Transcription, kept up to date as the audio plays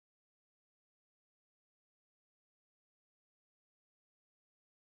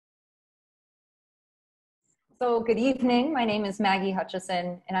So good evening. My name is Maggie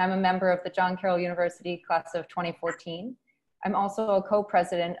Hutchison, and I'm a member of the John Carroll University class of 2014. I'm also a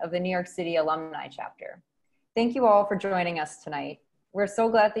co-president of the New York City Alumni chapter. Thank you all for joining us tonight. We're so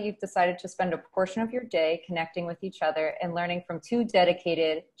glad that you've decided to spend a portion of your day connecting with each other and learning from two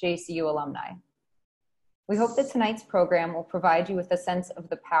dedicated JCU alumni. We hope that tonight's program will provide you with a sense of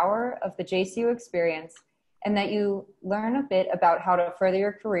the power of the JCU experience and that you learn a bit about how to further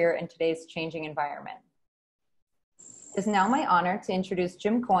your career in today's changing environment. It is now my honor to introduce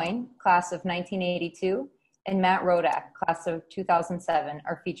Jim Coyne, class of 1982, and Matt Rodak, class of 2007,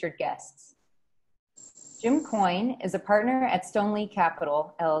 our featured guests. Jim Coyne is a partner at Stoneleigh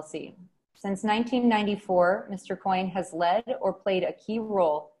Capital, LLC. Since 1994, Mr. Coyne has led or played a key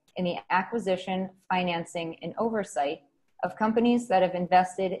role in the acquisition, financing, and oversight of companies that have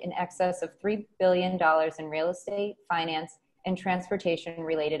invested in excess of $3 billion in real estate, finance, and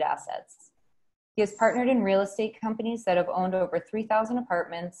transportation-related assets. He has partnered in real estate companies that have owned over 3,000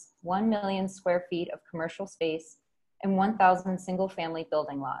 apartments, 1 million square feet of commercial space, and 1,000 single-family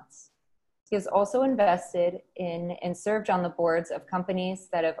building lots. He has also invested in and served on the boards of companies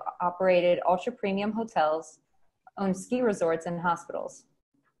that have operated ultra-premium hotels, owned ski resorts, and hospitals.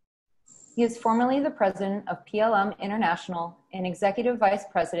 He is formerly the president of PLM International and executive vice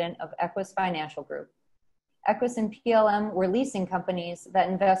president of Equus Financial Group. Equus and PLM were leasing companies that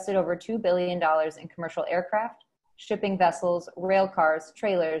invested over $2 billion in commercial aircraft, shipping vessels, rail cars,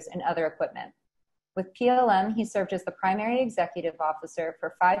 trailers, and other equipment. With PLM, he served as the primary executive officer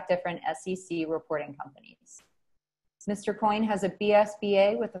for 5 different SEC reporting companies. Mr. Coyne has a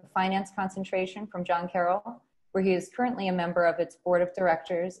BSBA with a finance concentration from John Carroll, where he is currently a member of its board of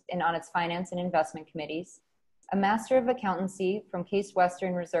directors and on its finance and investment committees, a Master of Accountancy from Case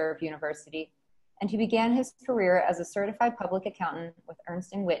Western Reserve University, and he began his career as a certified public accountant with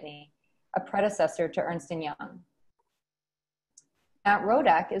Ernst & Whitney, a predecessor to Ernst & Young. Matt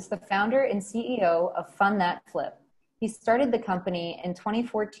Rodak is the founder and CEO of Fund That Flip. He started the company in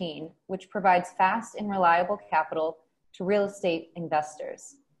 2014, which provides fast and reliable capital to real estate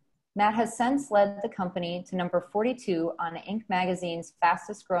investors. Matt has since led the company to number 42 on Inc. magazine's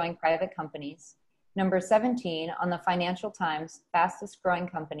fastest growing private companies, number 17 on the Financial Times fastest growing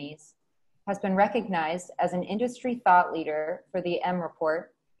companies, has been recognized as an industry thought leader for the M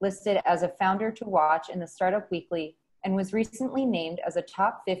Report, listed as a founder to watch in the Startup Weekly, and was recently named as a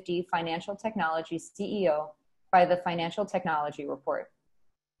top 50 financial technology CEO by the Financial Technology Report.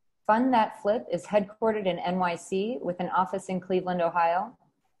 Fund That Flip is headquartered in NYC with an office in Cleveland, Ohio.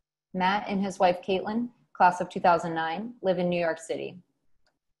 Matt and his wife, Caitlin, class of 2009, live in New York City.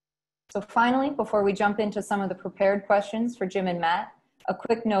 So finally, before we jump into some of the prepared questions for Jim and Matt, a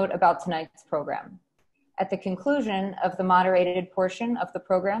quick note about tonight's program. At the conclusion of the moderated portion of the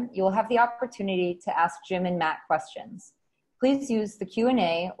program, you will have the opportunity to ask Jim and Matt questions. Please use the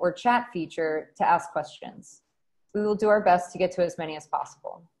Q&A or chat feature to ask questions. We will do our best to get to as many as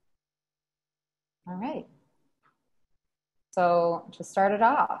possible. All right. So to start it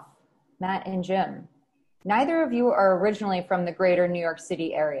off, Matt and Jim, neither of you are originally from the greater New York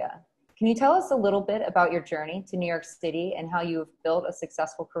City area. Can you tell us a little bit about your journey to New York City and how you've built a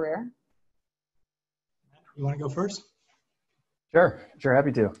successful career? You want to go first? Sure,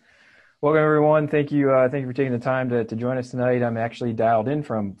 happy to. Welcome everyone. Thank you for taking the time to join us tonight. I'm actually dialed in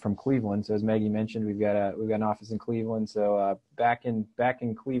from Cleveland. So as Maggie mentioned, we've got an office in Cleveland. So back in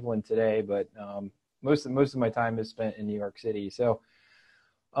Cleveland today, but most of my time is spent in New York City. So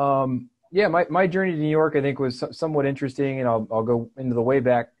yeah, my journey to New York I think was somewhat interesting, and I'll go into the way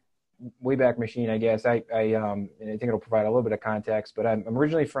back machine, I guess. I think it'll provide a little bit of context, but I'm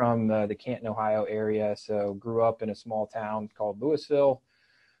originally from the Canton, Ohio area. So grew up in a small town called Louisville,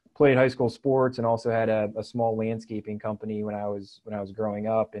 played high school sports, and also had a small landscaping company when I was growing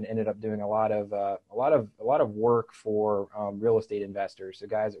up, and ended up doing a lot of work for real estate investors. So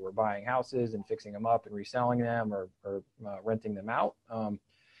guys that were buying houses and fixing them up and reselling them or renting them out.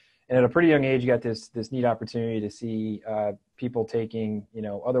 And at a pretty young age, you got this neat opportunity to see people taking,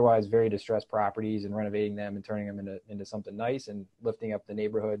 otherwise very distressed properties and renovating them and turning them into something nice and lifting up the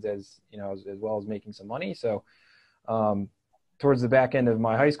neighborhoods as well as making some money. So towards the back end of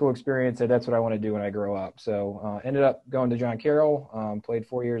my high school experience, that's what I want to do when I grow up. So ended up going to John Carroll, played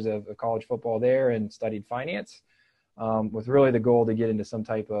 4 years of college football there and studied finance with really the goal to get into some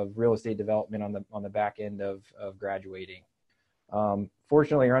type of real estate development on the back end of graduating.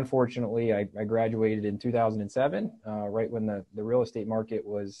 Fortunately or unfortunately, I graduated in 2007, right when the real estate market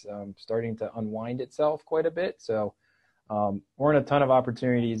was starting to unwind itself quite a bit. So weren't a ton of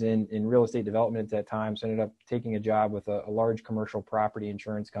opportunities in real estate development at that time. So I ended up taking a job with a large commercial property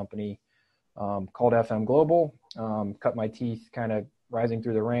insurance company called FM Global. Cut my teeth kind of rising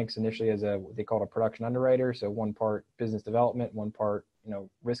through the ranks initially as what they called a production underwriter. So one part business development, one part,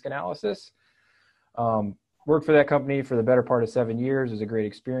 risk analysis. Worked for that company for the better part of 7 years. It was a great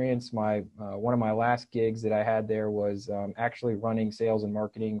experience. One of my last gigs that I had there was actually running sales and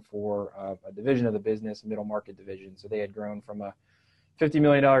marketing for a division of the business, a middle market division. So they had grown from a $50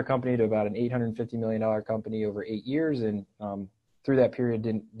 million company to about an $850 million company over 8 years. And through that period,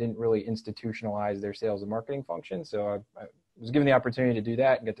 didn't really institutionalize their sales and marketing function. So I was given the opportunity to do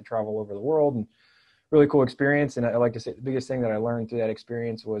that and get to travel over the world, and really cool experience. And I like to say the biggest thing that I learned through that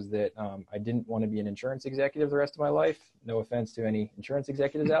experience was that I didn't want to be an insurance executive the rest of my life. No offense to any insurance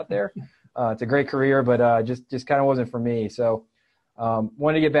executives out there. It's a great career, but just kind of wasn't for me. So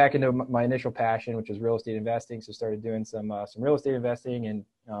wanted to get back into my initial passion, which was real estate investing. So started doing some real estate investing, and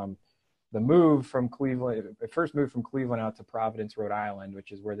the move from Cleveland, I first moved from Cleveland out to Providence, Rhode Island,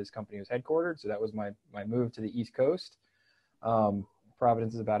 which is where this company was headquartered. So that was my move to the East Coast.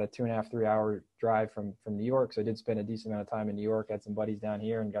 Providence is about a 2.5, 3 hour drive from New York. So I did spend a decent amount of time in New York, had some buddies down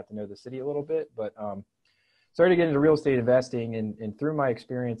here and got to know the city a little bit, but started to get into real estate investing. And through my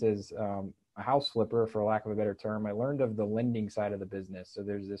experience as a house flipper, for lack of a better term, I learned of the lending side of the business. So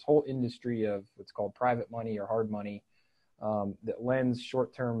there's this whole industry of what's called private money or hard money that lends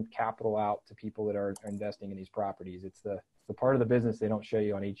short-term capital out to people that are investing in these properties. It's the part of the business they don't show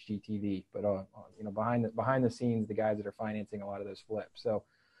you on HGTV, but behind the scenes, the guys that are financing a lot of those flips. So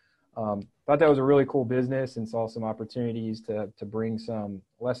thought that was a really cool business, and saw some opportunities to bring some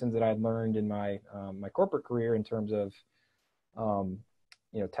lessons that I'd learned in my corporate career in terms of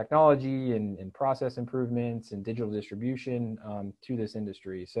technology and process improvements and digital distribution to this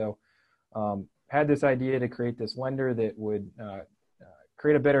industry. So had this idea to create this lender that would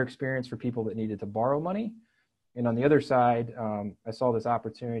create a better experience for people that needed to borrow money. And on the other side, I saw this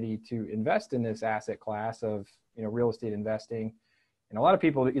opportunity to invest in this asset class of real estate investing. And a lot of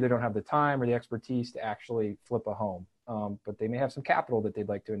people either don't have the time or the expertise to actually flip a home, but they may have some capital that they'd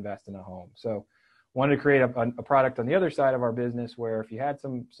like to invest in a home. So wanted to create a product on the other side of our business where if you had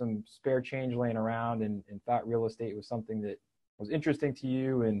some spare change laying around and thought real estate was something that was interesting to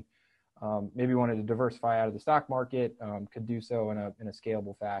you, and maybe wanted to diversify out of the stock market, could do so in a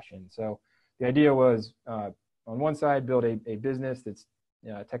scalable fashion. So the idea was, on one side, build a business that's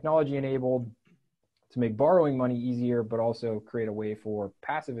technology enabled to make borrowing money easier, but also create a way for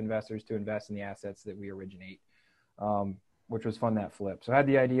passive investors to invest in the assets that we originate, which was fun, that flip. So I had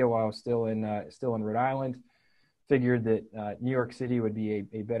the idea while I was still in Rhode Island. Figured that New York City would be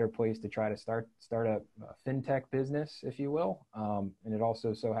a better place to try to start a fintech business, if you will. And it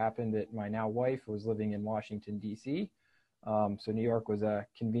also so happened that my now wife was living in Washington, D.C. So New York was a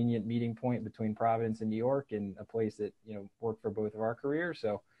convenient meeting point between Providence and New York, and a place that worked for both of our careers.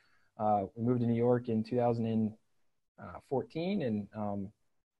 So we moved to New York in 2014 and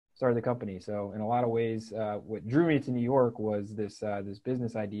started the company. So in a lot of ways, what drew me to New York was this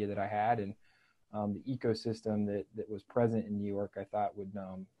business idea that I had, and the ecosystem that was present in New York, I thought would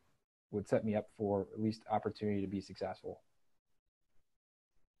set me up for at least opportunity to be successful.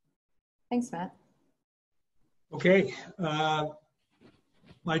 Thanks, Matt. Okay.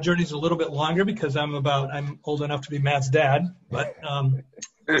 My journey's a little bit longer because I'm old enough to be Matt's dad, but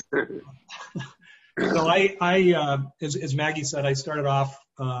so I as Maggie said, I started off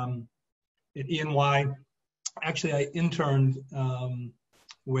at E&Y. Actually, I interned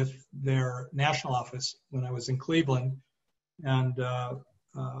with their national office when I was in Cleveland. And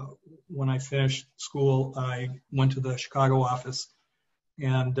when I finished school, I went to the Chicago office.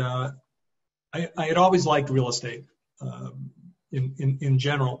 And I had always liked real estate in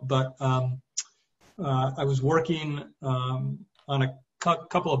general, but I was working on a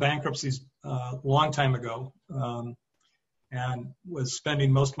couple of bankruptcies a long time ago, and was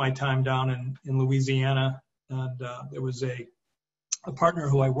spending most of my time down in Louisiana. And there was a partner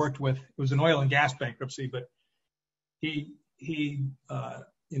who I worked with. It was an oil and gas bankruptcy, but he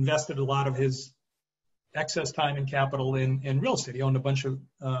invested a lot of his excess time and capital in real estate. He owned a bunch of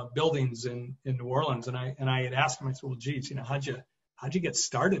buildings in New Orleans, and I had asked him, I said, well, geez, how'd you get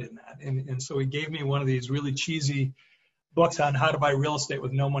started in that? And so he gave me one of these really cheesy books on how to buy real estate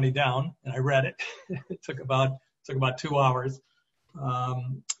with no money down, and I read it. It took about 2 hours.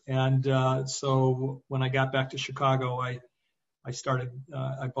 So when I got back to Chicago, I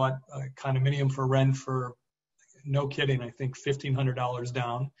bought a condominium for rent for, no kidding, I think $1,500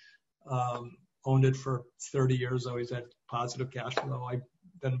 down. Owned it for 30 years, always had positive cash flow. I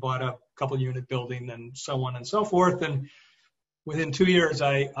then bought a couple unit building and so on and so forth. And within 2 years,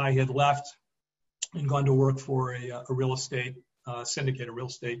 I had left and gone to work for a real estate syndicate, a real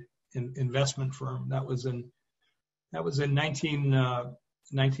estate investment firm. That was in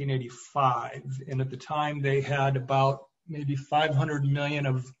 1985, and at the time they had about maybe 500 million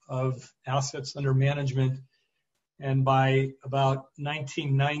of assets under management. And by about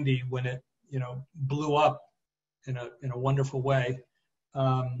 1990, when it blew up in a wonderful way,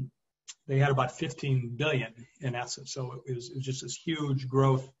 they had about 15 billion in assets. So it was just this huge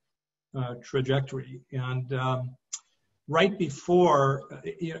growth trajectory. And right before,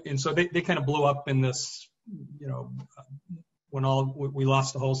 and so they kind of blew up in this, when we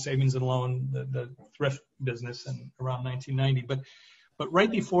lost the whole savings and loan, the thrift business in around 1990. But right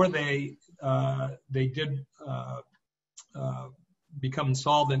before they did become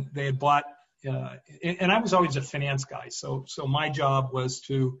insolvent, they had bought, and I was always a finance guy. So my job was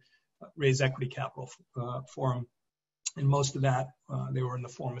to raise equity capital for them. And most of that, they were in the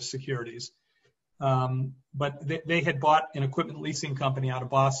form of securities. But they had bought an equipment leasing company out of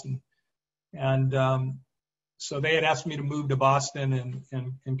Boston. And so they had asked me to move to Boston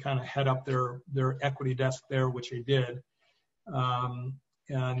and kind of head up their equity desk there, which I did.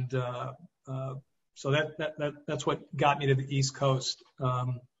 So that's what got me to the East Coast.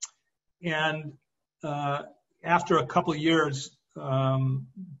 And after a couple of years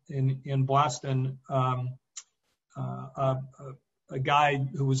in Boston, a guy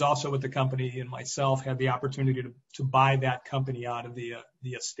who was also with the company and myself had the opportunity to buy that company out of the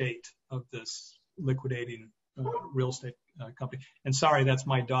estate of this liquidating real estate company. And sorry, that's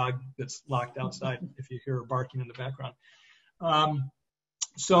my dog that's locked outside if you hear her barking in the background.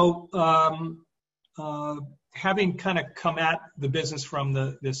 Having kind of come at the business from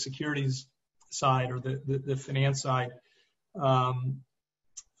the securities side or the finance side,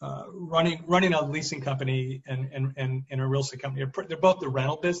 running a leasing company and a real estate company, they're both the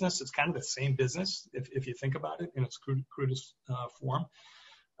rental business. It's kind of the same business if you think about it in its crudest form.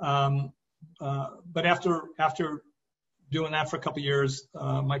 But after doing that for a couple of years,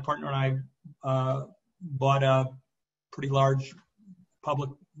 my partner and I bought a pretty large public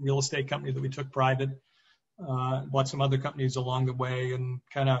real estate company that we took private, bought some other companies along the way, and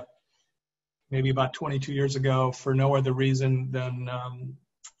kind of maybe about 22 years ago, for no other reason than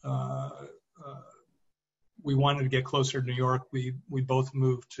we wanted to get closer to New York. We both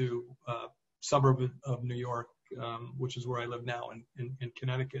moved to a suburb of New York, which is where I live now in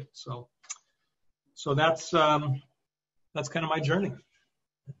Connecticut. So that's kind of my journey.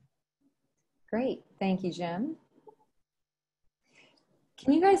 Great. Thank you, Jim.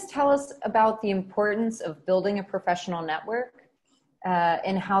 Can you guys tell us about the importance of building a professional network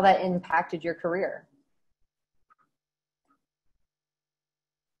and how that impacted your career?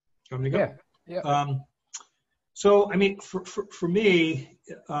 You want me to go? Yeah. So, I mean, for me,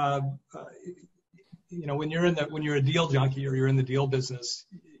 when you're a deal junkie or you're in the deal business,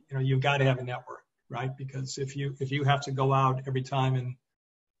 you've got to have a network, right? Because if you have to go out every time and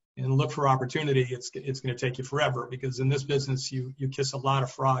look for opportunity, it's going to take you forever, because in this business you kiss a lot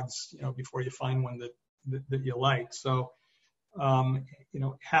of frogs, before you find one that you like. So,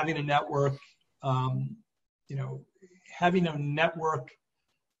 having a network, having a network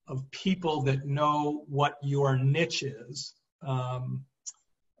of people that know what your niche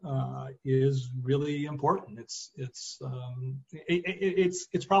is really important. It's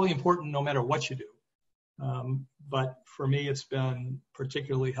probably important no matter what you do. But for me, it's been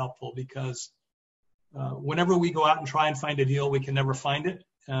particularly helpful because whenever we go out and try and find a deal, we can never find it.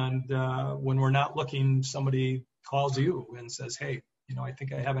 And when we're not looking, somebody calls you and says, hey, I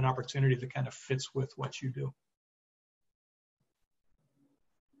think I have an opportunity that kind of fits with what you do.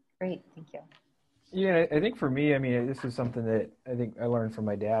 Great, thank you. Yeah, I think for me, I mean, this is something that I think I learned from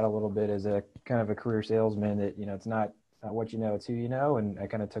my dad a little bit as a kind of a career salesman, that, it's not what you know, it's who you know. And I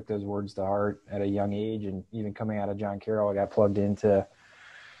kind of took those words to heart at a young age. And even coming out of John Carroll, I got plugged into,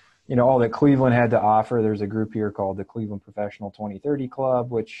 all that Cleveland had to offer. There's a group here called the Cleveland Professional 2030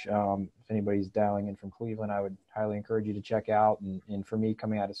 Club, which if anybody's dialing in from Cleveland, I would highly encourage you to check out. And for me,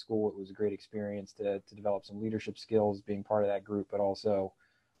 coming out of school, it was a great experience to develop some leadership skills being part of that group, but also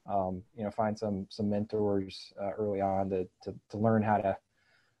find some mentors early on to learn how to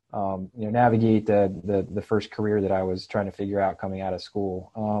navigate the first career that I was trying to figure out coming out of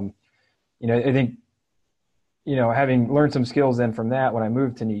school. I think having learned some skills then from that, when I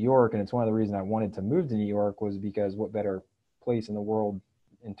moved to New York, and it's one of the reasons I wanted to move to New York, was because what better place in the world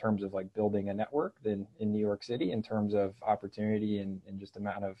in terms of like building a network than in New York City, in terms of opportunity and just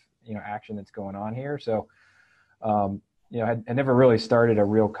amount of action that's going on here. So I never really started a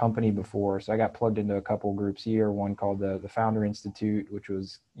real company before, so I got plugged into a couple groups here. One called the Founder Institute, which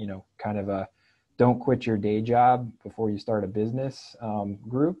was kind of a don't quit your day job before you start a business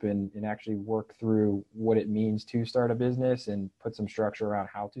group, and actually work through what it means to start a business and put some structure around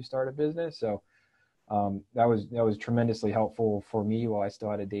how to start a business. So that was tremendously helpful for me while I still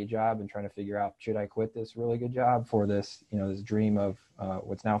had a day job and trying to figure out, should I quit this really good job for this, this dream of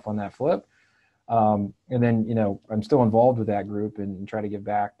what's now Fund That Flip. And then, I'm still involved with that group and try to give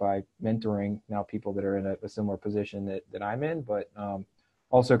back by mentoring now people that are in a similar position that I'm in, but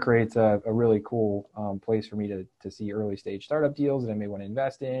also creates a really cool place for me to see early stage startup deals that I may want to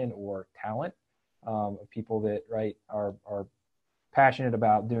invest in, or talent of people that are passionate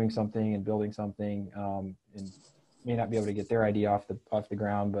about doing something and building something, and may not be able to get their idea off the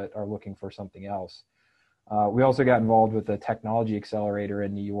ground, but are looking for something else. We also got involved with the technology accelerator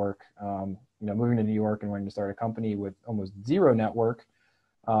in New York. Moving to New York and wanting to start a company with almost zero network.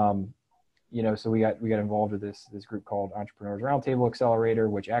 So we got involved with this group called Entrepreneurs Roundtable Accelerator,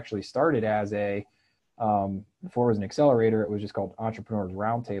 which actually started as before it was an accelerator, it was just called Entrepreneurs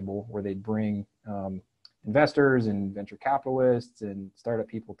Roundtable, where they'd bring investors and venture capitalists and startup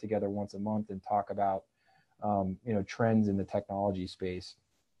people together once a month and talk about trends in the technology space.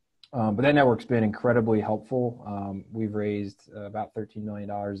 But that network's been incredibly helpful. We've raised about $13 million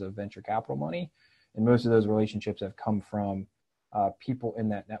of venture capital money, and most of those relationships have come from people in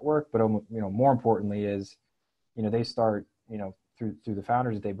that network. But more importantly is, they start through the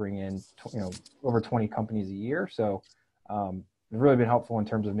founders that they bring in, over 20 companies a year. So it's really been helpful in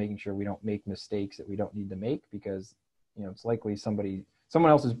terms of making sure we don't make mistakes that we don't need to make, because it's likely someone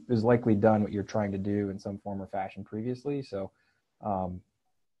else is likely done what you're trying to do in some form or fashion previously. So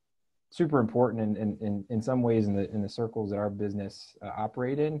super important in some ways in the circles that our business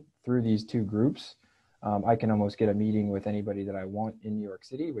operate in. Through these two groups, I can almost get a meeting with anybody that I want in New York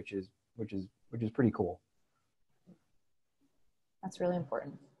City, which is pretty cool. That's really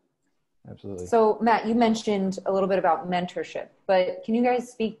important. Absolutely. So Matt, you mentioned a little bit about mentorship, but can you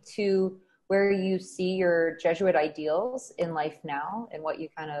guys speak to where you see your Jesuit ideals in life now and what you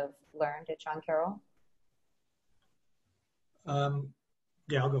kind of learned at John Carroll?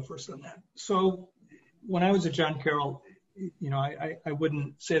 Yeah, I'll go first on that. So when I was at John Carroll, I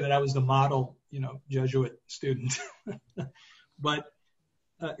wouldn't say that I was the model, Jesuit student, but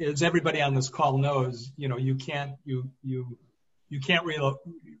as everybody on this call knows, you can't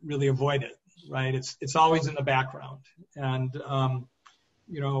really avoid it, right? It's always in the background. And,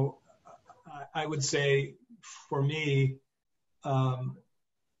 I would say for me,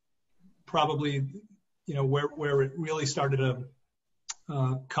 probably, where it really started to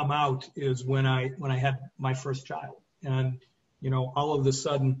come out is when I had my first child, and all of a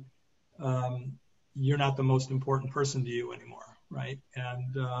sudden you're not the most important person to you anymore, right?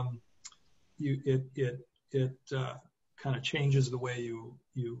 And it kind of changes the way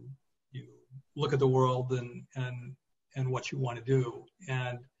you look at the world and what you want to do.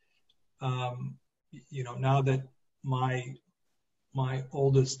 And now that my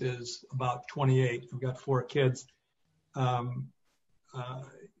oldest is about 28, I've got 4 kids.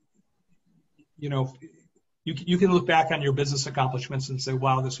 You can look back on your business accomplishments and say,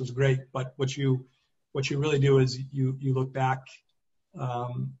 wow, this was great. But what you really do is you look back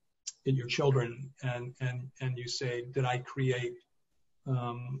at your children and you say, did I create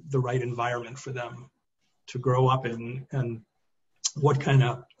the right environment for them to grow up in, and what kind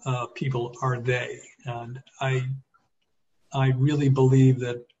of people are they? And I really believe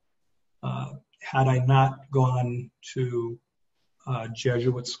that had I not gone to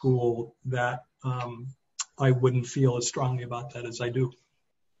Jesuit school, that I wouldn't feel as strongly about that as I do.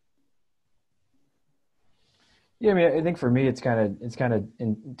 Yeah, I mean, I think for me, it's kind of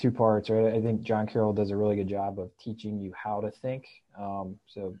in 2 parts, right? I think John Carroll does a really good job of teaching you how to think.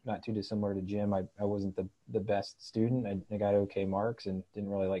 So not too dissimilar to Jim. I wasn't the best student. I got okay marks and didn't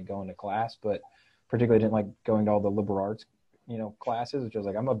really like going to class, but particularly didn't like going to all the liberal arts, classes, which I was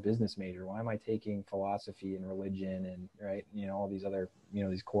like, I'm a business major. Why am I taking philosophy and religion and all these other,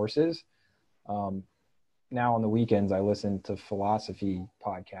 these courses? Now on the weekends, I listen to philosophy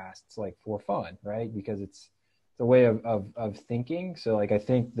podcasts like for fun, right? Because it's a way of thinking. So like, I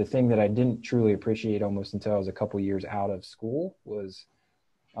think the thing that I didn't truly appreciate almost until I was a couple years out of school was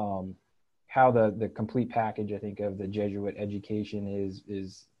how the complete package, I think, of the Jesuit education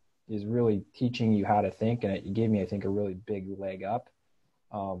is really teaching you how to think. And it gave me, I think, a really big leg up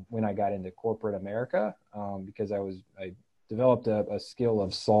when I got into corporate America, because I developed a skill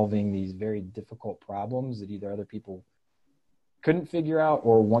of solving these very difficult problems that either other people couldn't figure out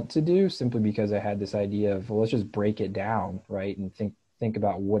or want to do, simply because I had this idea of, well, let's just break it down, right? And think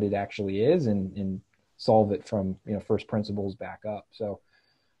about what it actually is and solve it from, first principles back up. So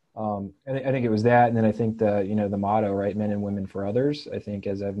I think it was that. And then I think the motto, right, men and women for others. I think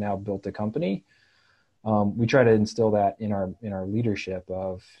as I've now built a company, we try to instill that in our leadership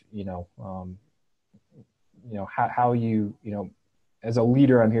of, how as a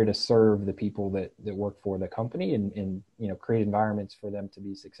leader, I'm here to serve the people that work for the company and create environments for them to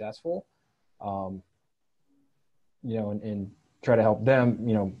be successful, and try to help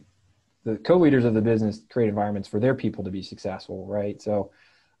them, the co-leaders of the business create environments for their people to be successful. Right. So,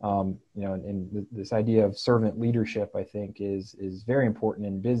 this idea of servant leadership, I think is very important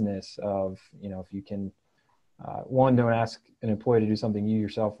in business of, if you can, one, don't ask an employee to do something you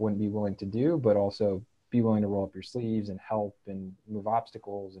yourself wouldn't be willing to do, but also be willing to roll up your sleeves and help and move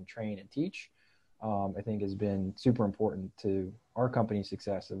obstacles and train and teach, I think has been super important to our company's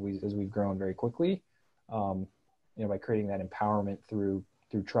success as we've grown very quickly, by creating that empowerment through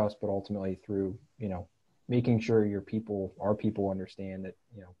trust, but ultimately through, making sure our people understand that,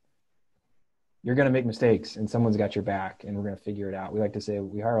 you're going to make mistakes and someone's got your back and we're going to figure it out. We like to say,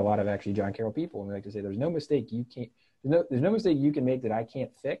 we hire a lot of actually John Carroll people, and we like to say, there's no mistake there's no mistake you can make that I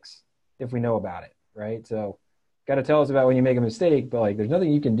can't fix if we know about it. Right. So got to tell us about when you make a mistake, but there's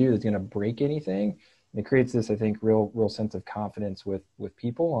nothing you can do that's going to break anything. And it creates this, I think, real sense of confidence with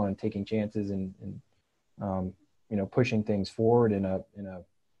people on taking chances and pushing things forward in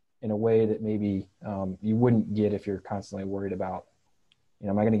a way that maybe you wouldn't get if you're constantly worried about,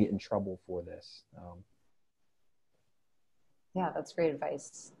 am I going to get in trouble for this? Yeah, that's great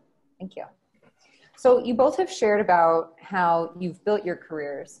advice. Thank you. So you both have shared about how you've built your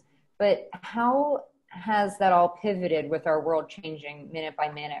careers, but how has that all pivoted with our world changing minute by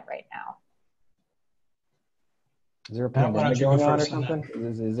minute right now? Is there a pandemic going on or something?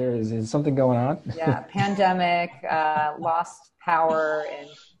 Is something going on? Yeah, pandemic, lost power and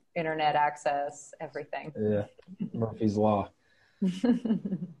internet access, everything. Yeah, Murphy's Law.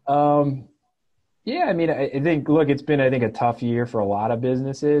 Yeah, I mean, I think, look, it's been, I think, a tough year for a lot of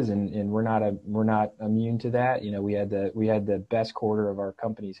businesses, and we're not immune to that. We had the best quarter of our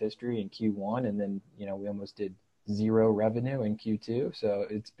company's history in Q1, and then we almost did zero revenue in Q2. So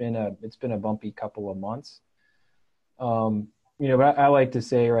it's been a bumpy couple of months. But I like to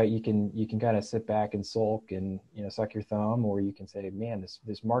say, right, you can kind of sit back and sulk and, suck your thumb, or you can say, man,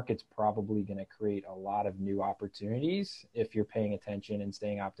 this market's probably going to create a lot of new opportunities if you're paying attention and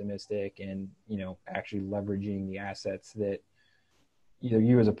staying optimistic and, actually leveraging the assets that either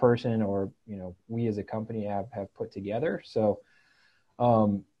you as a person or, we as a company have put together. So,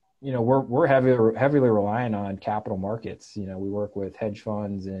 we're heavily relying on capital markets. We work with hedge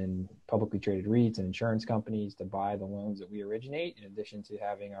funds and publicly traded REITs and insurance companies to buy the loans that we originate, in addition to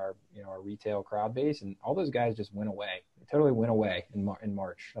having our retail crowd base. And all those guys just went away. They totally went away in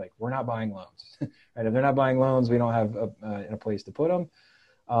March. Like, we're not buying loans. Right? If they're not buying loans, we don't have a place to put them.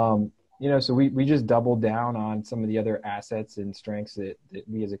 So we just doubled down on some of the other assets and strengths that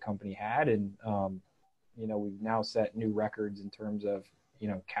we as a company had. And, we've now set new records in terms of,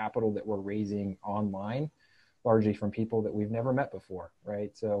 capital that we're raising online, largely from people that we've never met before.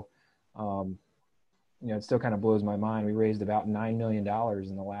 Right. So, it still kind of blows my mind. We raised about $9 million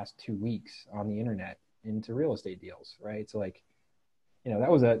in the last 2 weeks on the internet into real estate deals. Right. So that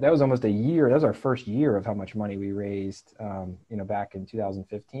was almost a year. That was our first year of how much money we raised, back in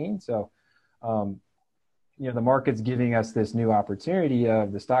 2015. So, the market's giving us this new opportunity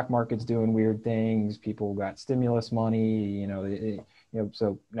of the stock market's doing weird things. People got stimulus money,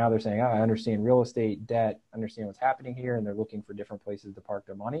 so now they're saying, I understand real estate debt, understand what's happening here. And they're looking for different places to park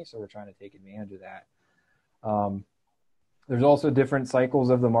their money. So we're trying to take advantage of that. There's also different cycles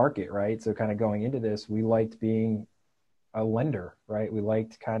of the market, right? So kind of going into this, we liked being a lender, right? We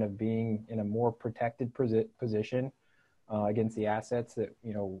liked kind of being in a more protected position against the assets that,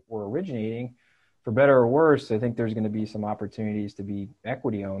 we're originating. For better or worse, I think there's going to be some opportunities to be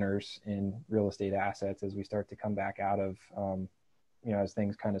equity owners in real estate assets as we start to come back out of, as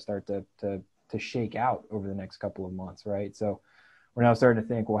things kind of start to shake out over the next couple of months, right? So we're now starting to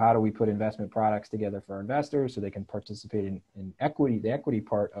think, well, how do we put investment products together for our investors so they can participate in equity, the equity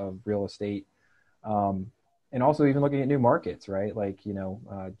part of real estate, and also even looking at new markets, right? Like, Jim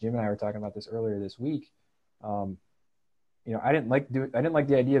and I were talking about this earlier this week. I didn't like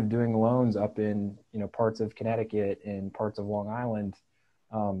the idea of doing loans up in, parts of Connecticut and parts of Long Island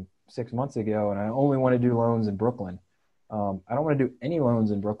 6 months ago. And I only want to do loans in Brooklyn. I don't want to do any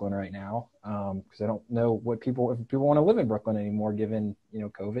loans in Brooklyn right now because I don't know if people want to live in Brooklyn anymore, given,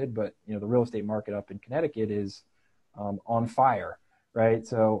 COVID. But, the real estate market up in Connecticut is on fire, right?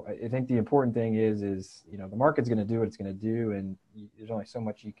 So I think the important thing is the market's going to do what it's going to do. And there's only so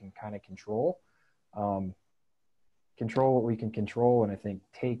much you can kind of control. control what we can control, and I think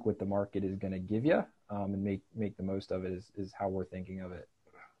take what the market is going to give you, and make the most of it is how we're thinking of it.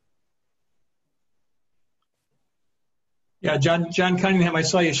 Yeah, John Cunningham, I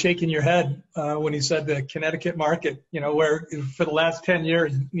saw you shaking your head when he said the Connecticut market, where for the last 10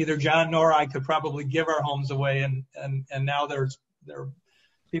 years, neither John nor I could probably give our homes away. And now there are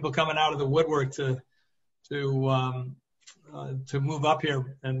people coming out of the woodwork to move up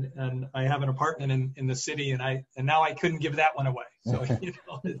here. And I have an apartment in the city, and now I couldn't give that one away. So,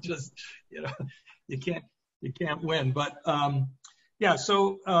 it's just, you can't win. But, yeah,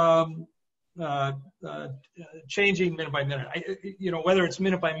 so, changing minute by minute. Whether it's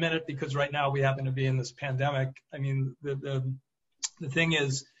minute by minute because right now we happen to be in this pandemic. I mean, the thing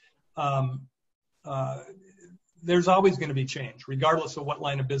is, there's always going to be change, regardless of what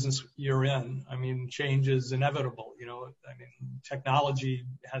line of business you're in. I mean, change is inevitable. Technology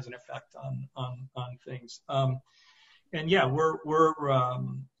has an effect on things. And yeah, we're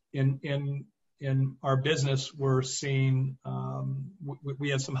in our business, we're seeing we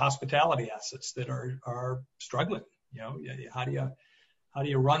have some hospitality assets that are struggling. How do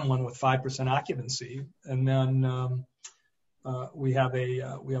you run one with 5% occupancy? And then we have a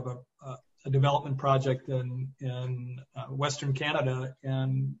development project in Western Canada,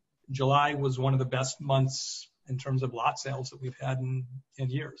 and July was one of the best months in terms of lot sales that we've had in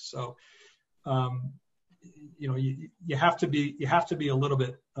years. So you have to be a little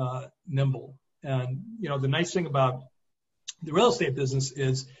bit nimble. And, the nice thing about the real estate business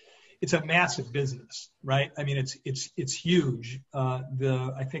is it's a massive business, right? I mean, it's huge.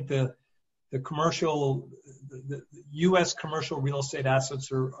 I think the U.S. commercial real estate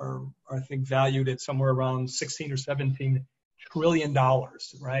assets are I think valued at somewhere around 16 or 17 trillion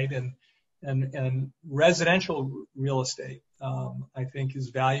dollars, right? And residential real estate, I think, is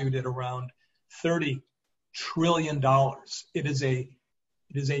valued at around $30 trillion. It is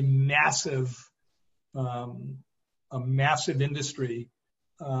a massive industry,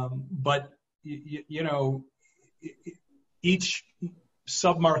 but each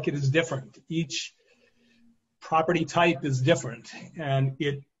submarket is different. Each property type is different, and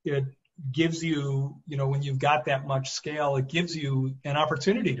it gives you, when you've got that much scale, it gives you an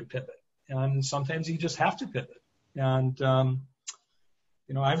opportunity to pivot, and sometimes you just have to pivot. And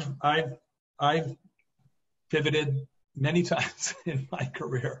I've pivoted many times in my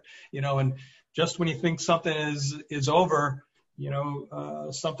career, and just when you think something is over,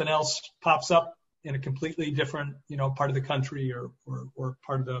 something else pops up in a completely different, part of the country or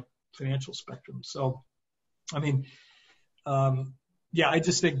part of the financial spectrum. So, I mean, yeah, I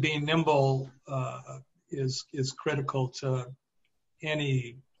just think being nimble is critical to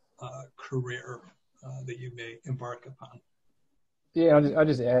any career that you may embark upon. Yeah, I'll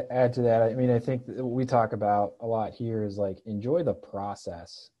just add to that. I mean, I think what we talk about a lot here is like enjoy the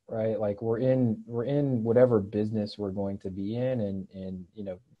process, right? Like we're in whatever business we're going to be in, and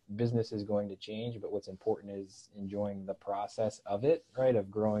business is going to change, but what's important is enjoying the process of it, right?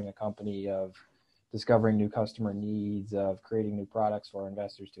 Of growing a company, of discovering new customer needs, of creating new products for our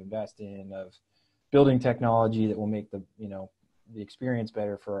investors to invest in, of building technology that will make the experience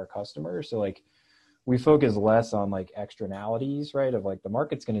better for our customers. So like we focus less on like externalities, right? Of like the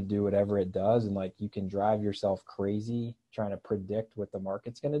market's going to do whatever it does, and like you can drive yourself crazy trying to predict what the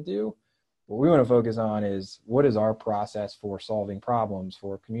market's going to do. What we want to focus on is what is our process for solving problems,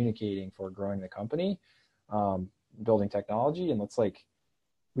 for communicating, for growing the company, building technology. And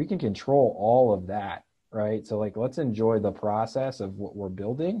we can control all of that, right? So like, let's enjoy the process of what we're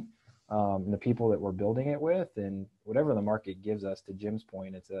building, and the people that we're building it with, and whatever the market gives us. To Jim's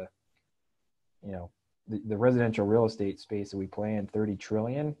point, it's the residential real estate space that we play in, 30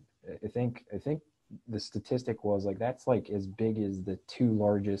 trillion. I think the statistic was like, that's like as big as the two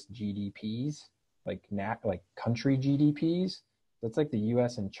largest GDPs, like country GDPs. That's like the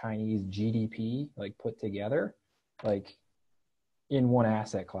US and Chinese GDP, like put together, like in one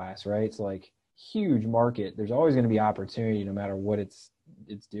asset class, right? It's like huge market. There's always going to be opportunity no matter what it's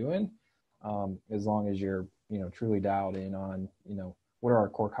doing, as long as you're, truly dialed in on, what are our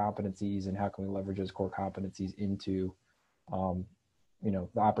core competencies and how can we leverage those core competencies into, the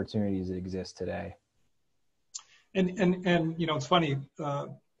opportunities that exist today. And it's funny,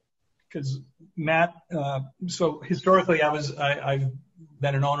 because Matt, so historically I've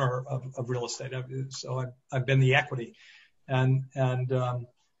been an owner of real estate. I've been the equity, but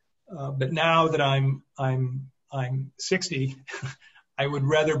now that I'm 60, I would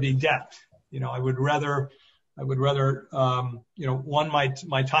rather be debt. I would rather, one,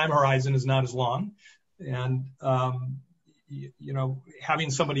 my time horizon is not as long. And, you know,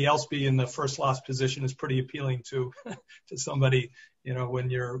 having somebody else be in the first loss position is pretty appealing to to somebody, you know, when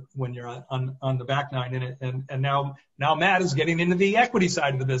you're on the back nine in it. And now Matt is getting into the equity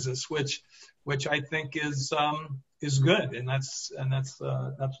side of the business, which I think is good, and that's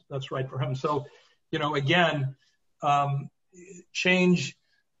right for him. So, you know, again, change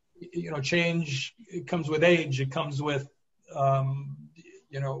it comes with age. It comes with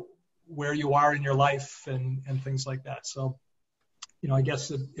you know, where you are in your life and things like that. So, you know, I guess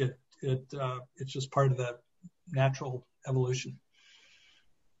it's just part of the natural evolution.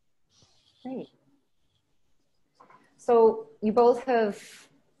 Great. So you both have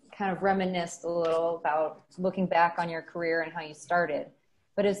kind of reminisced a little about looking back on your career and how you started,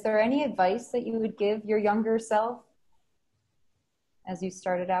 but is there any advice that you would give your younger self as you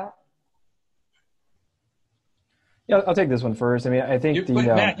started out? Yeah, I'll take this one first. I mean, I think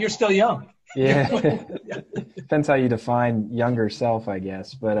Matt, you're still young. Yeah, depends how you define younger self, I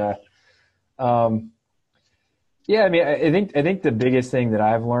guess. But yeah, I mean, I think the biggest thing that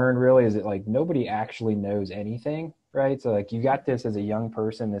I've learned really is that like nobody actually knows anything, right? So like you got this as a young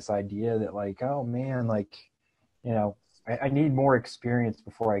person, this idea that like, oh man, like, you know, I need more experience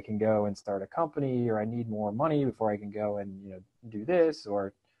before I can go and start a company, or I need more money before I can go and, you know, do this,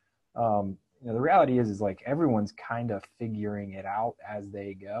 or you know, the reality is like everyone's kind of figuring it out as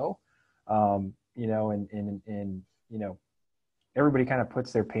they go, you know, and you know, everybody kind of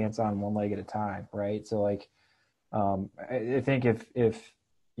puts their pants on one leg at a time, right? So like, I think if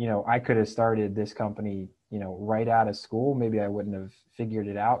you know, I could have started this company, you know, right out of school, maybe I wouldn't have figured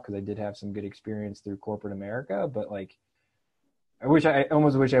it out because I did have some good experience through corporate America, but like, I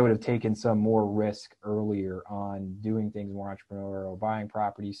almost wish I would have taken some more risk earlier on doing things more entrepreneurial, or buying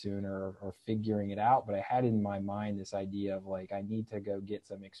property sooner, or figuring it out. But I had in my mind this idea of like, I need to go get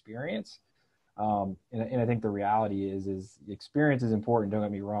some experience. And I think the reality is experience is important. Don't get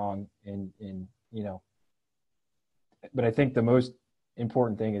me wrong. And you know, but I think the most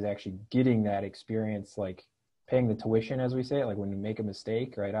important thing is actually getting that experience, like paying the tuition, as we say it, like when you make a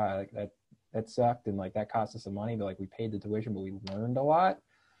mistake, right? Like that sucked and like that cost us some money, but like we paid the tuition, but we learned a lot.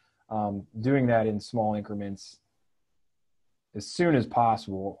 Doing that in small increments as soon as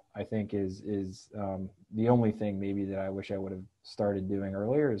possible, I think is the only thing maybe that I wish I would have started doing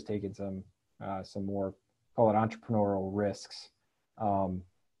earlier, is taking some more, call it entrepreneurial risks,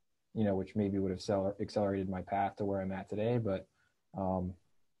 you know, which maybe would have accelerated my path to where I'm at today. But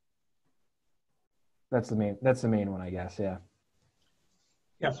that's the main one, I guess. Yeah.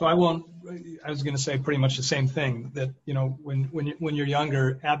 Yeah, so I was going to say pretty much the same thing, that, you know, when you're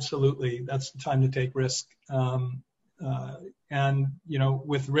younger, absolutely, that's the time to take risk. And, you know,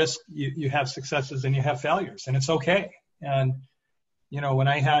 with risk, you have successes and you have failures, and it's okay. And, you know, when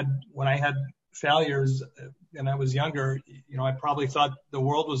I had failures and I was younger, you know, I probably thought the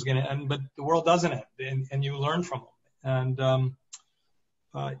world was going to end, but the world doesn't end, and you learn from them.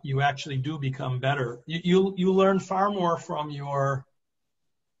 And you actually do become better. You learn far more from your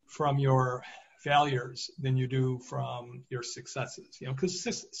failures than you do from your successes, you know, because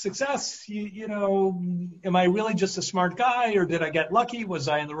success, you know, am I really just a smart guy, or did I get lucky? Was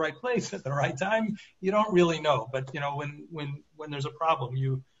I in the right place at the right time? You don't really know, but, you know, when there's a problem,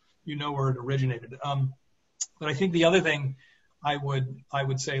 you know where it originated. But I think the other thing I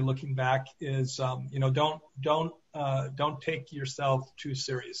would say, looking back, is, you know, don't take yourself too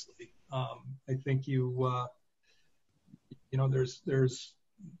seriously. I think you know,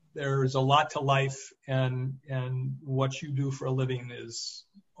 there's a lot to life, and what you do for a living is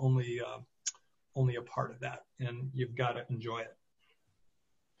only a part of that, and you've got to enjoy it.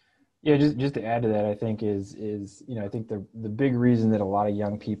 Yeah, just to add to that, I think is you know, I think the big reason that a lot of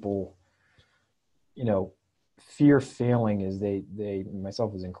young people, you know, fear failing is they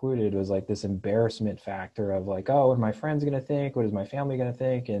myself was included, was like this embarrassment factor of like, oh, what are my friends going to think? What is my family going to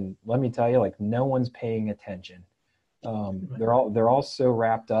think? And let me tell you, like, no one's paying attention. They're all so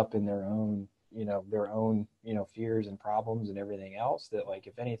wrapped up in their own fears and problems and everything else, that like,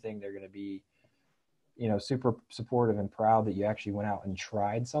 if anything, they're going to be, you know, super supportive and proud that you actually went out and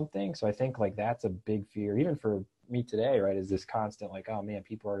tried something. So I think like that's a big fear, even for me today, right? Is this constant like, oh man,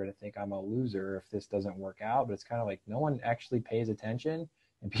 people are going to think I'm a loser if this doesn't work out. But it's kind of like no one actually pays attention,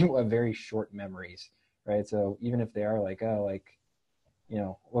 and people have very short memories, right? So even if they are like, oh, like, you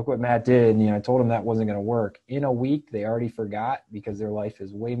know, look what Matt did, and, you know, I told him that wasn't going to work. In a week, they already forgot, because their life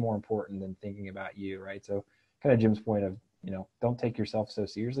is way more important than thinking about you, right? So kind of Jim's point of, you know, don't take yourself so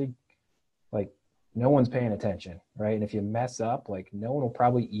seriously. Like, no one's paying attention, right? And if you mess up, like, no one will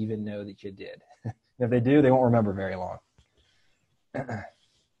probably even know that you did. If they do, they won't remember very long.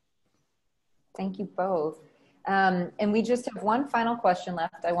 Thank you both. And we just have one final question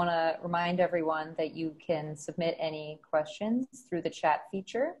left. I want to remind everyone that you can submit any questions through the chat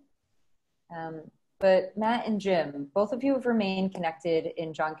feature. But Matt and Jim, both of you have remained connected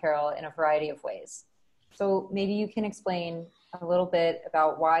in John Carroll in a variety of ways. So maybe you can explain a little bit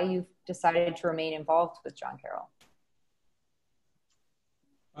about why you've decided to remain involved with John Carroll.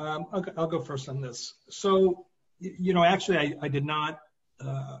 I'll go first on this. So, actually, I did not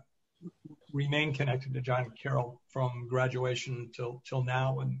remain connected to John Carroll from graduation till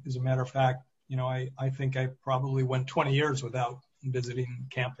now. And as a matter of fact, I think I probably went 20 years without visiting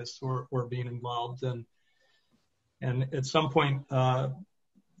campus or being involved. And at some point, I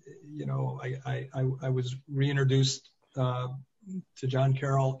was reintroduced to John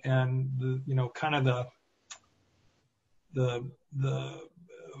Carroll, and the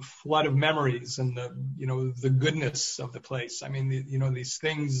flood of memories and the goodness of the place. I mean, these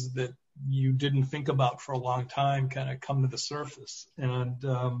things that you didn't think about for a long time kind of come to the surface, and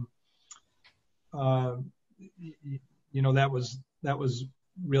that was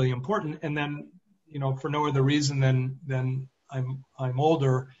really important. And then, for no other reason than I'm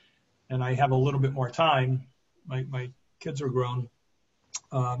older and I have a little bit more time. My kids are grown.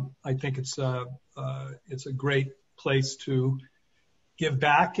 I think it's a great place to give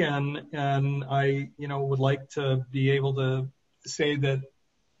back, and I would like to be able to say that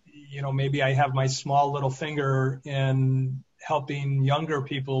maybe I have my small little finger in helping younger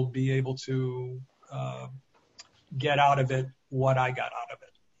people be able to get out of it what I got out of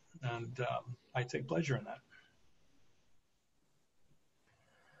it, and I take pleasure in that.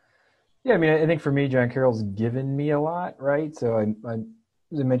 Yeah, I mean, I think for me, John Carroll's given me a lot, right? So as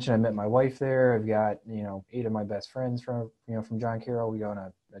I mentioned, I met my wife there. I've got 8 of my best friends from John Carroll. We go on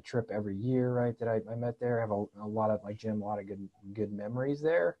a trip every year, right? That I met there. I have a lot of, like Jim, a lot of good memories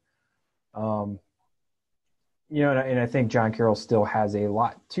there. And I think John Carroll still has a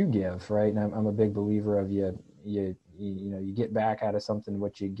lot to give, right? And I'm a big believer of you get back out of something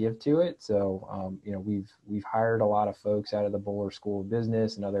what you give to it. So we've hired a lot of folks out of the Buller School of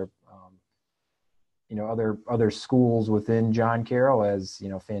Business and other other schools within John Carroll as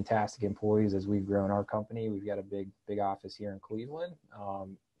fantastic employees. As we've grown our company, we've got a big office here in Cleveland.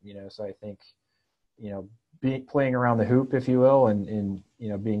 So I think playing around the hoop, if you will, and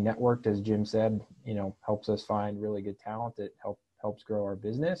being networked, as Jim said, helps us find really good talent that helps grow our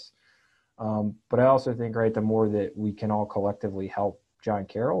business. But I also think, right, the more that we can all collectively help John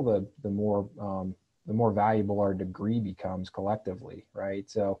Carroll, the more valuable our degree becomes collectively, right?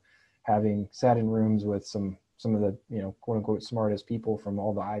 So having sat in rooms with some of the quote unquote smartest people from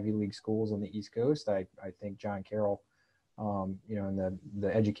all the Ivy League schools on the East Coast, I think John Carroll, and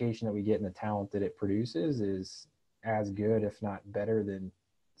the education that we get and the talent that it produces is as good, if not better, than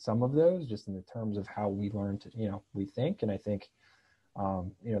some of those, just in the terms of how we learn to we think. And I think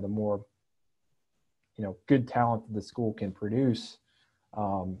the more good talent that the school can produce,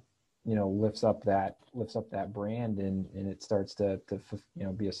 lifts up that brand, and it starts to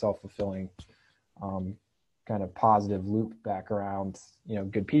be a self-fulfilling kind of positive loop back around.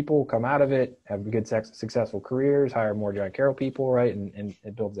 Good people come out of it, have good successful careers, hire more John Carroll people, right? And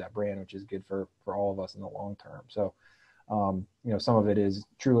it builds that brand, which is good for all of us in the long term. So some of it is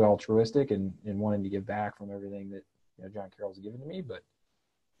truly altruistic and wanting to give back from everything that John Carroll's given to me, but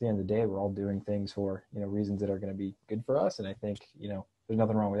at the end of the day, we're all doing things for reasons that are going to be good for us, and I think there's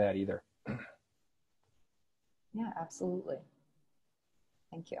nothing wrong with that either. Yeah, absolutely.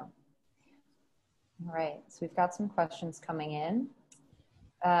 Thank you. All right, so we've got some questions coming in.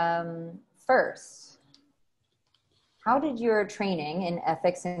 First, how did your training in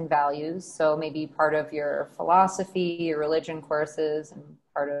ethics and values, so maybe part of your philosophy, your religion courses, and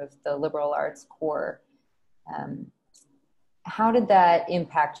part of the liberal arts core, how did that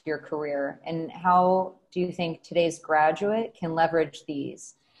impact your career, and how do you think today's graduate can leverage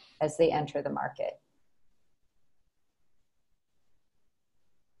these as they enter the market?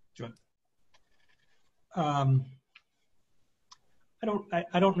 John. I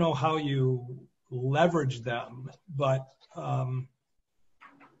don't know how you leverage them, but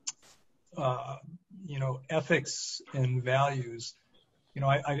ethics and values.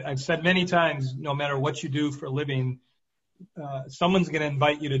 I've said many times, no matter what you do for a living, someone's going to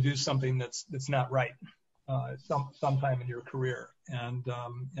invite you to do something that's not right sometime in your career, and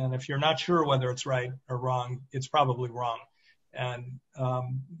if you're not sure whether it's right or wrong, it's probably wrong. And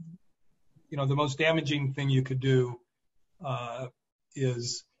the most damaging thing you could do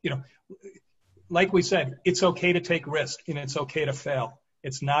is, like we said, it's okay to take risk and it's okay to fail.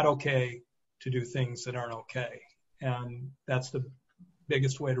 It's not okay to do things that aren't okay, and that's the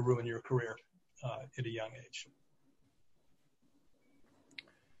biggest way to ruin your career. at a young age.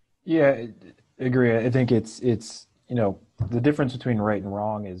 Yeah, I agree. I think it's the difference between right and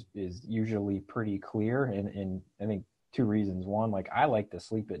wrong is usually pretty clear, and I think two reasons. One, like I like to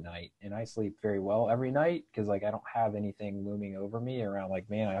sleep at night, and I sleep very well every night because like I don't have anything looming over me around like,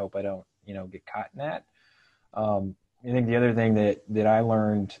 man, I hope I don't get caught in that. I think the other thing that I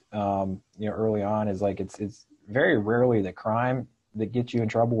learned early on is like it's very rarely the crime that gets you in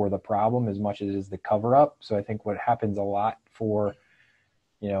trouble or the problem as much as it is the cover up. So I think what happens a lot for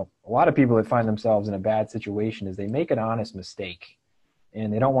a lot of people that find themselves in a bad situation is they make an honest mistake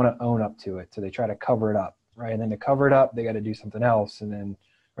and they don't want to own up to it. So they try to cover it up, right? And then to cover it up, they got to do something else. And then,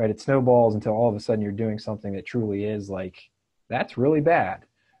 right, it snowballs until all of a sudden you're doing something that truly is like, that's really bad,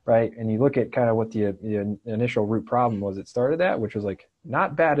 right? And you look at kind of what the initial root problem was it started at, which was like,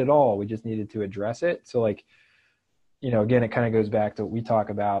 not bad at all. We just needed to address it. So like, again, it kind of goes back to what we talk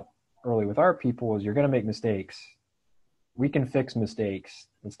about early with our people is you're going to make mistakes. We can fix mistakes.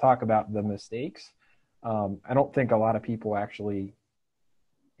 Let's talk about the mistakes. I don't think a lot of people actually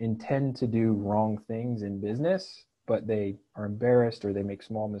intend to do wrong things in business, but they are embarrassed or they make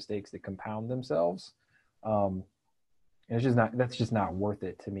small mistakes that compound themselves. And that's just not worth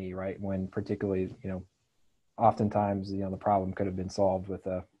it to me, right? When particularly, oftentimes, the problem could have been solved with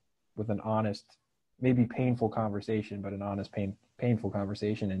an honest, maybe painful conversation, but an honest, painful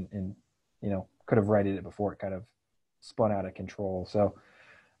conversation and could have righted it before it kind of spun out of control. So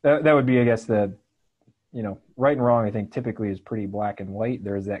that would be, I guess, the, right and wrong, I think typically is pretty black and white.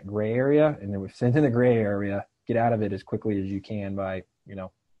 There's that gray area, and then if it's in the gray area, get out of it as quickly as you can by,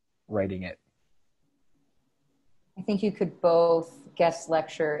 writing it. I think you could both guest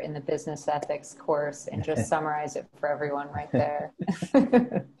lecture in the business ethics course and just summarize it for everyone right there.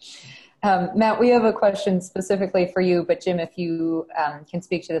 Matt, we have a question specifically for you, but Jim, if you can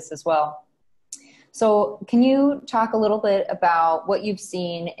speak to this as well. So can you talk a little bit about what you've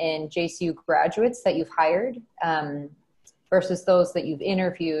seen in JCU graduates that you've hired versus those that you've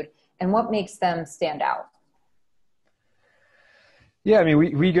interviewed, and what makes them stand out? Yeah, I mean,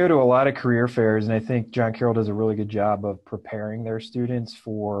 we go to a lot of career fairs, and I think John Carroll does a really good job of preparing their students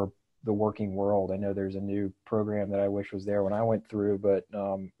for the working world. I know there's a new program that I wish was there when I went through, but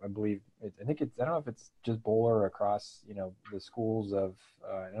I believe, I don't know if it's just Bowler across, the schools of,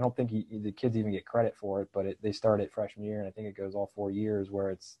 I don't think the kids even get credit for it, but they start at freshman year, and I think it goes all 4 years where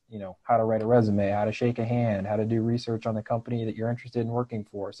it's, how to write a resume, how to shake a hand, how to do research on the company that you're interested in working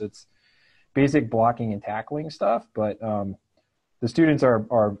for. So it's basic blocking and tackling stuff, but the students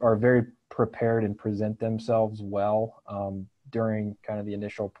are very prepared and present themselves well during kind of the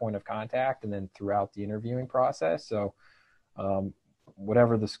initial point of contact and then throughout the interviewing process. So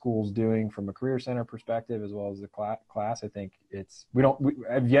whatever the school's doing from a career center perspective, as well as the class, I think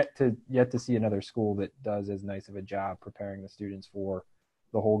I've yet to see another school that does as nice of a job preparing the students for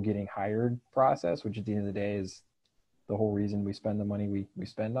the whole getting hired process, which at the end of the day is the whole reason we spend the money we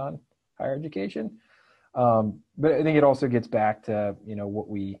spend on higher education. But I think it also gets back to,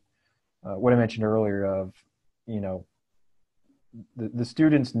 what I mentioned earlier of, the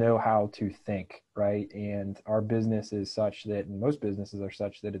students know how to think, right? And our business is such that, and most businesses are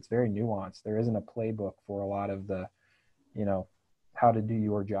such that it's very nuanced. There isn't a playbook for a lot of the, how to do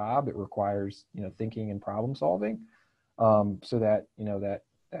your job. It requires, thinking and problem solving. So that,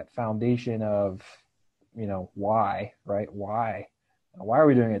 that foundation of, why, right? Why are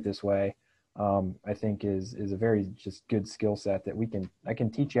we doing it this way? I think is a very just good skill set that I can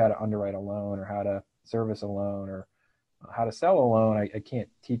teach you how to underwrite a loan or how to service a loan or how to sell a loan. I can't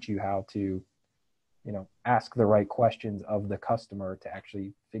teach you how to, ask the right questions of the customer to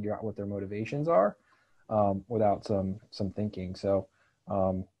actually figure out what their motivations are, without some thinking. So,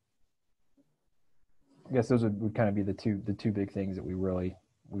 I guess those would kind of be the two big things that we've really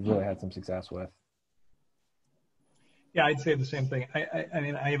had some success with. Yeah, I'd say the same thing. I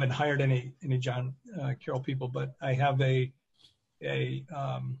mean, I haven't hired any John Carroll people, but I have a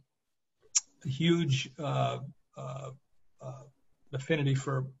huge affinity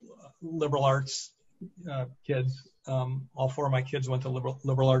for liberal arts kids. All four of my kids went to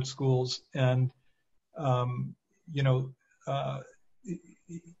liberal arts schools, and you're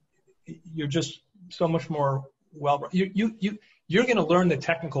just so much more you're going to learn the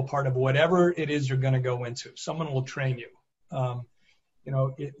technical part of whatever it is you're going to go into. Someone will train you.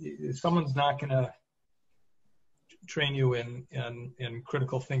 Someone's not going to train you in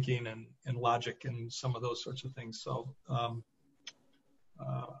critical thinking and logic and some of those sorts of things. So,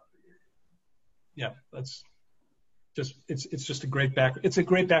 yeah, that's just it's just a great it's a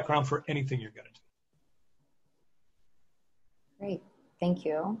great background for anything you're going to do. Great, thank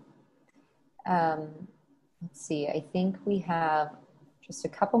you. Let's see, I think we have just a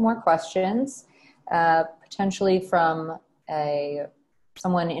couple more questions, potentially from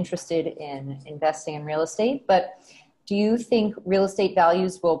someone interested in investing in real estate. But do you think real estate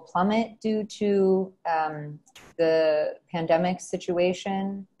values will plummet due to the pandemic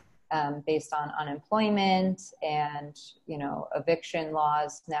situation, based on unemployment and, eviction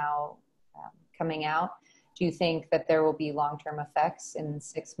laws now coming out? Do you think that there will be long-term effects in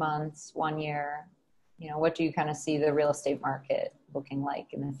 6 months, 1 year? What do you kind of see the real estate market looking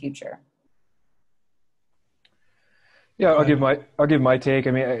like in the future? Yeah, I'll give my take.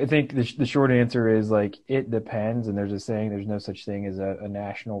 I mean, I think the short answer is like it depends, and there's a saying there's no such thing as a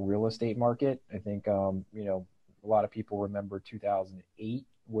national real estate market. I think a lot of people remember 2008,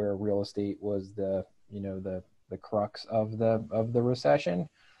 where real estate was the crux of the recession,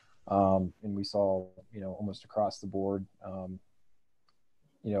 and we saw almost across the board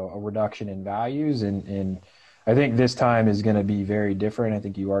a reduction in values, and I think this time is going to be very different. I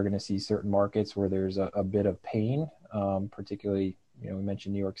think you are going to see certain markets where there's a bit of pain, particularly, we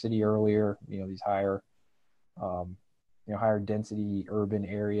mentioned New York City earlier, these higher density urban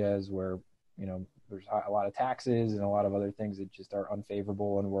areas where, there's a lot of taxes and a lot of other things that just are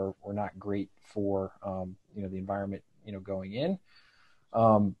unfavorable and we're not great for, the environment, going in.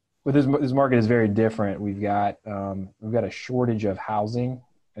 But this market is very different. We've got a shortage of housing,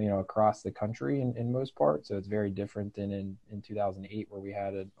 across the country in most parts. So it's very different than in 2008, where we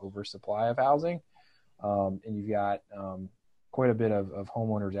had an oversupply of housing. And you've got quite a bit of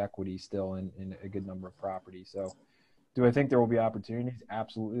homeowners equity still in a good number of properties. So do I think there will be opportunities?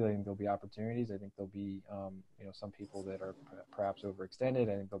 Absolutely. I think there'll be opportunities. I think there'll be, some people that are perhaps overextended.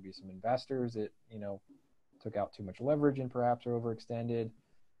 I think there'll be some investors that, took out too much leverage and perhaps are overextended.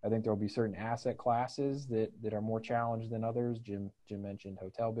 I think there will be certain asset classes that are more challenged than others. Jim mentioned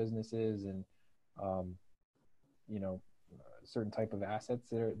hotel businesses and, certain type of assets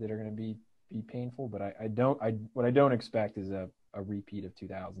that are going to be painful. But what I don't expect is a repeat of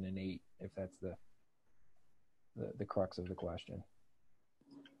 2008, if that's the crux of the question.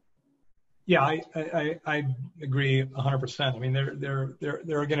 Yeah, I agree 100%. I mean, there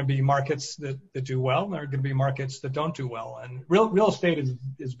are going to be markets that do well, and there are going to be markets that don't do well. And real estate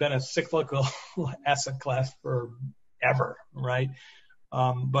has been a cyclical asset class forever, right?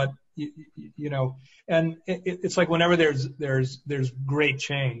 But and it's like whenever there's great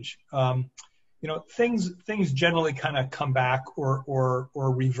change, things generally kind of come back or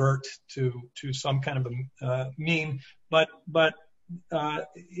revert to some kind of a mean, but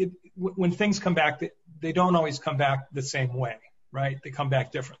when things come back, they don't always come back the same way, right? They come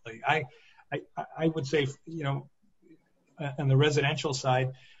back differently. I would say, on the residential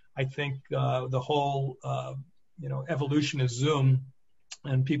side, I think the whole, evolution of Zoom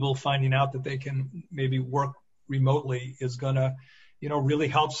and people finding out that they can maybe work remotely is going to, really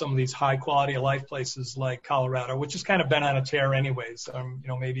help some of these high quality of life places like Colorado, which has kind of been on a tear anyways.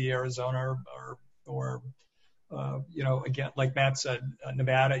 Maybe Arizona or again, like Matt said,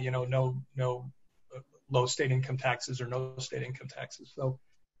 Nevada, no low state income taxes or no state income taxes. So,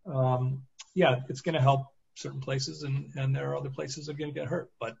 it's going to help certain places, and there are other places that are going to get hurt.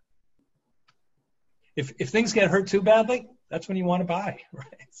 But if things get hurt too badly, that's when you want to buy,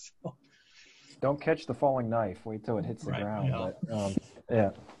 right? So, don't catch the falling knife. Wait till it hits the ground. Yeah. But,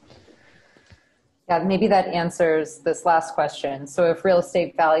 yeah. Yeah, maybe that answers this last question. So if real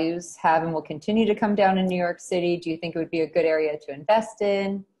estate values have and will continue to come down in New York City, do you think it would be a good area to invest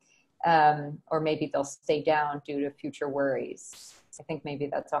in? Or maybe they'll stay down due to future worries? I think maybe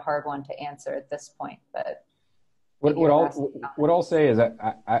that's a hard one to answer at this point. But what I'll say is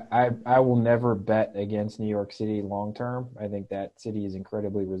I will never bet against New York City long term. I think that city is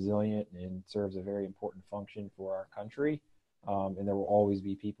incredibly resilient and serves a very important function for our country. And there will always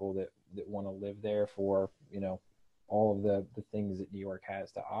be people that want to live there for, all of the things that New York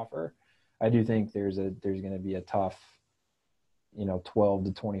has to offer. I do think there's going to be a tough, 12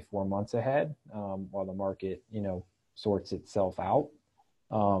 to 24 months ahead, while the market, sorts itself out.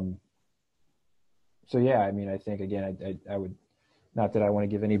 So yeah, I mean, I think again, I would, not that I want to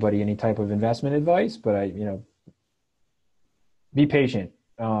give anybody any type of investment advice, but be patient.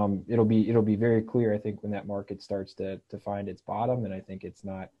 It'll be very clear, I think, when that market starts to find its bottom, and I think it's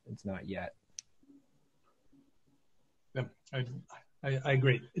not yet. Yeah, I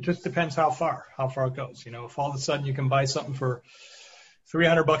agree. It just depends how far it goes. If all of a sudden you can buy something for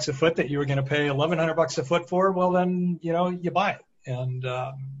 $300 a foot that you were going to pay $1,100 a foot for, well then, you buy it. And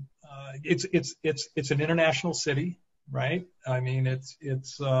it's an international city, right? I mean, it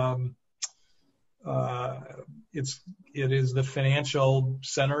is the financial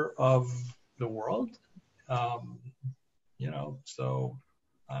center of the world. So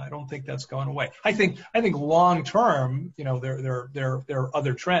I don't think that's going away. I think long term, there are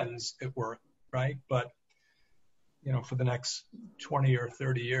other trends at work, right? But for the next 20 or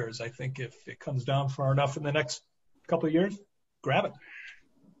 30 years, I think if it comes down far enough in the next couple of years, grab it.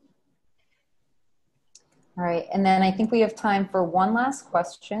 All right, and then I think we have time for one last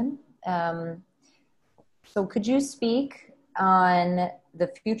question. So could you speak on the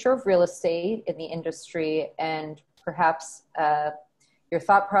future of real estate in the industry and perhaps your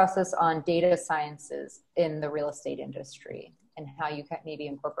thought process on data sciences in the real estate industry and how you can maybe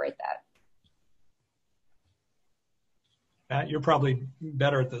incorporate that? Matt, you're probably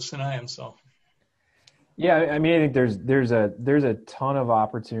better at this than I am, so. Yeah, I mean, I think there's a ton of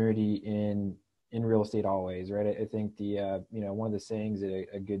opportunity in real estate always, right? I think one of the sayings that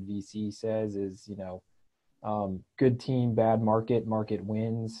a good VC says is, good team, bad market, market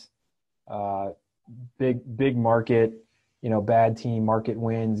wins. Big market, bad team, market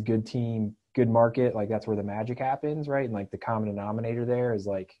wins. Good team, good market. Like that's where the magic happens, right? And like the common denominator there is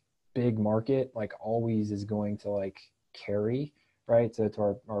like big market, like always is going to like carry, right? So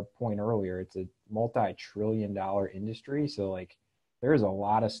to our point earlier, it's a multi-trillion-dollar industry. So like there's a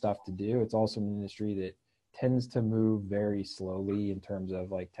lot of stuff to do. It's also an industry that tends to move very slowly in terms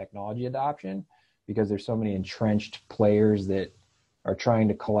of like technology adoption because there's so many entrenched players that are trying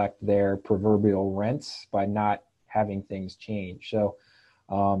to collect their proverbial rents by not having things change. So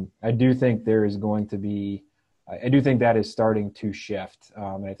I do think there is going to be, I do think that is starting to shift.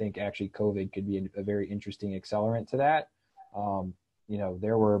 And I think actually COVID could be a very interesting accelerant to that.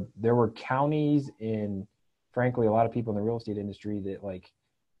 There were counties in, frankly, a lot of people in the real estate industry that like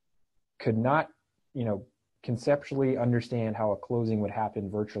could not, conceptually understand how a closing would happen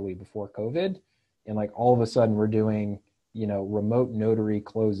virtually before COVID. And like all of a sudden we're doing, remote notary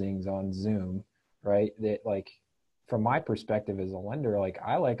closings on Zoom, right? That like, from my perspective as a lender, like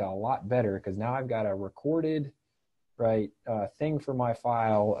I like a lot better because now I've got a recorded, right, thing for my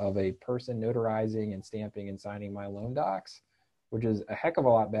file of a person notarizing and stamping and signing my loan docs, which is a heck of a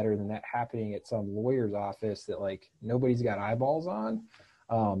lot better than that happening at some lawyer's office that like nobody's got eyeballs on,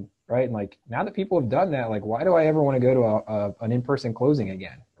 right? And like now that people have done that, like why do I ever want to go to an in-person closing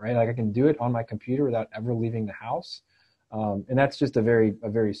again, right? Like I can do it on my computer without ever leaving the house. And that's just a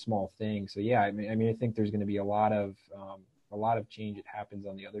very small thing. So yeah, I mean, I think there's going to be a lot of change that happens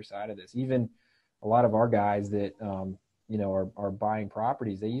on the other side of this. Even a lot of our guys that, are buying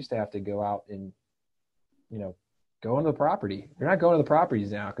properties, they used to have to go out and, go into the property. They're not going to the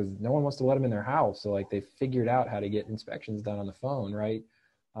properties now because no one wants to let them in their house. So like they figured out how to get inspections done on the phone, right?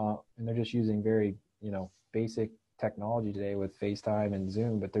 And they're just using very, basic technology today with FaceTime and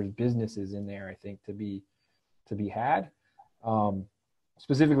Zoom, but there's businesses in there, I think, to be had.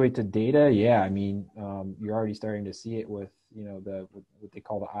 Specifically to data, yeah, I mean, you're already starting to see it with, what they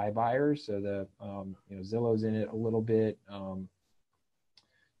call the iBuyers. So the, Zillow's in it a little bit.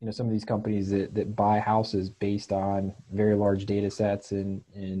 Some of these companies that buy houses based on very large data sets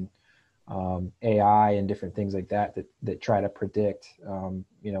and AI and different things like that try to predict,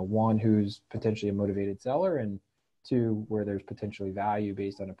 one, who's potentially a motivated seller, and two, where there's potentially value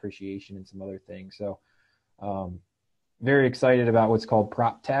based on appreciation and some other things. So very excited about what's called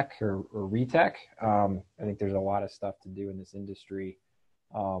prop tech or retech. I think there's a lot of stuff to do in this industry.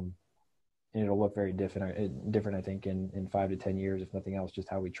 And it'll look very different, I think, in 5 to 10 years, if nothing else, just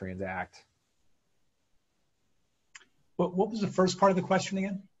how we transact. What was the first part of the question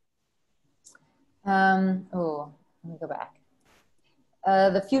again? Let me go back.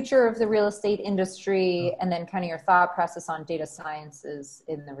 The future of the real estate industry, and then kind of your thought process on data sciences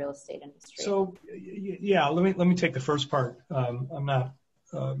in the real estate industry. So, yeah, let me take the first part. I'm not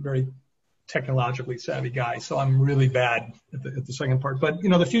very technologically savvy guy, so I'm really bad at the second part. But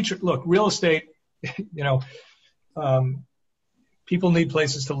the future. Look, real estate. People need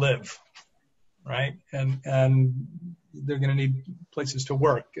places to live, right? And they're going to need places to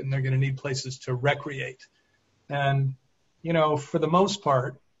work, and they're going to need places to recreate. And for the most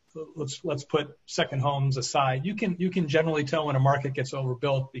part, let's put second homes aside. You can generally tell when a market gets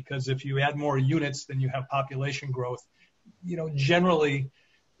overbuilt because if you add more units than you have population growth, generally.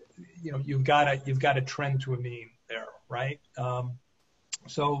 You've got a trend to a mean there, right?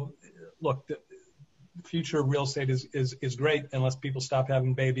 So, look, the future of real estate is great unless people stop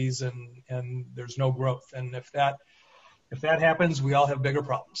having babies and there's no growth. And if that happens, we all have bigger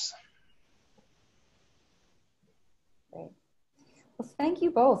problems. Great. Well, thank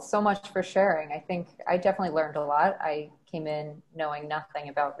you both so much for sharing. I think I definitely learned a lot. I came in knowing nothing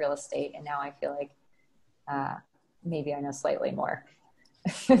about real estate, and now I feel like maybe I know slightly more.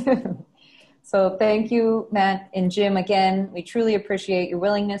 So thank you, Matt and Jim, again. We truly appreciate your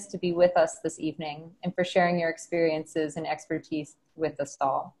willingness to be with us this evening and for sharing your experiences and expertise with us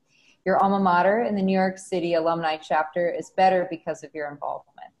all. Your alma mater in the New York City Alumni chapter is better because of your involvement.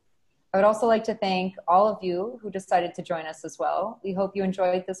 I would also like to thank all of you who decided to join us as well. We hope you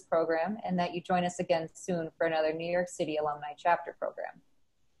enjoyed this program and that you join us again soon for another New York City Alumni chapter program.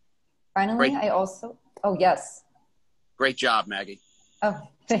 Finally, oh yes. Great job, Maggie. Oh,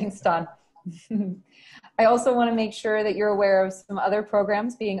 thanks, Don. I also want to make sure that you're aware of some other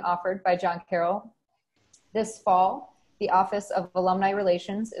programs being offered by John Carroll. This fall, the Office of Alumni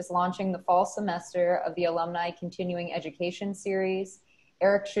Relations is launching the fall semester of the Alumni Continuing Education Series.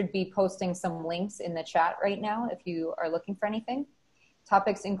 Eric should be posting some links in the chat right now if you are looking for anything.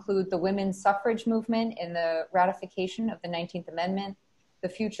 Topics include the women's suffrage movement and the ratification of the 19th Amendment, the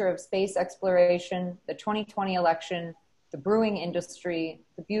future of space exploration, the 2020 election, the brewing industry,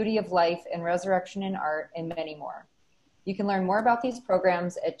 the beauty of life and resurrection in art, and many more. You can learn more about these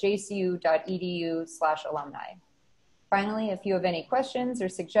programs at jcu.edu/alumni. Finally, if you have any questions or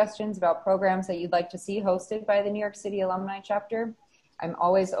suggestions about programs that you'd like to see hosted by the New York City Alumni Chapter, I'm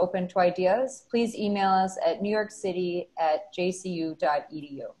always open to ideas. Please email us at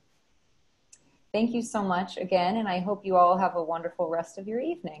newyorkcity@jcu.edu. Thank you so much again, and I hope you all have a wonderful rest of your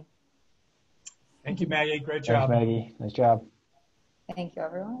evening. Thank you, Maggie. Great job. Thanks, Maggie. Nice job. Thank you,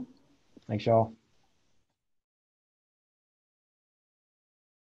 everyone. Thanks, y'all.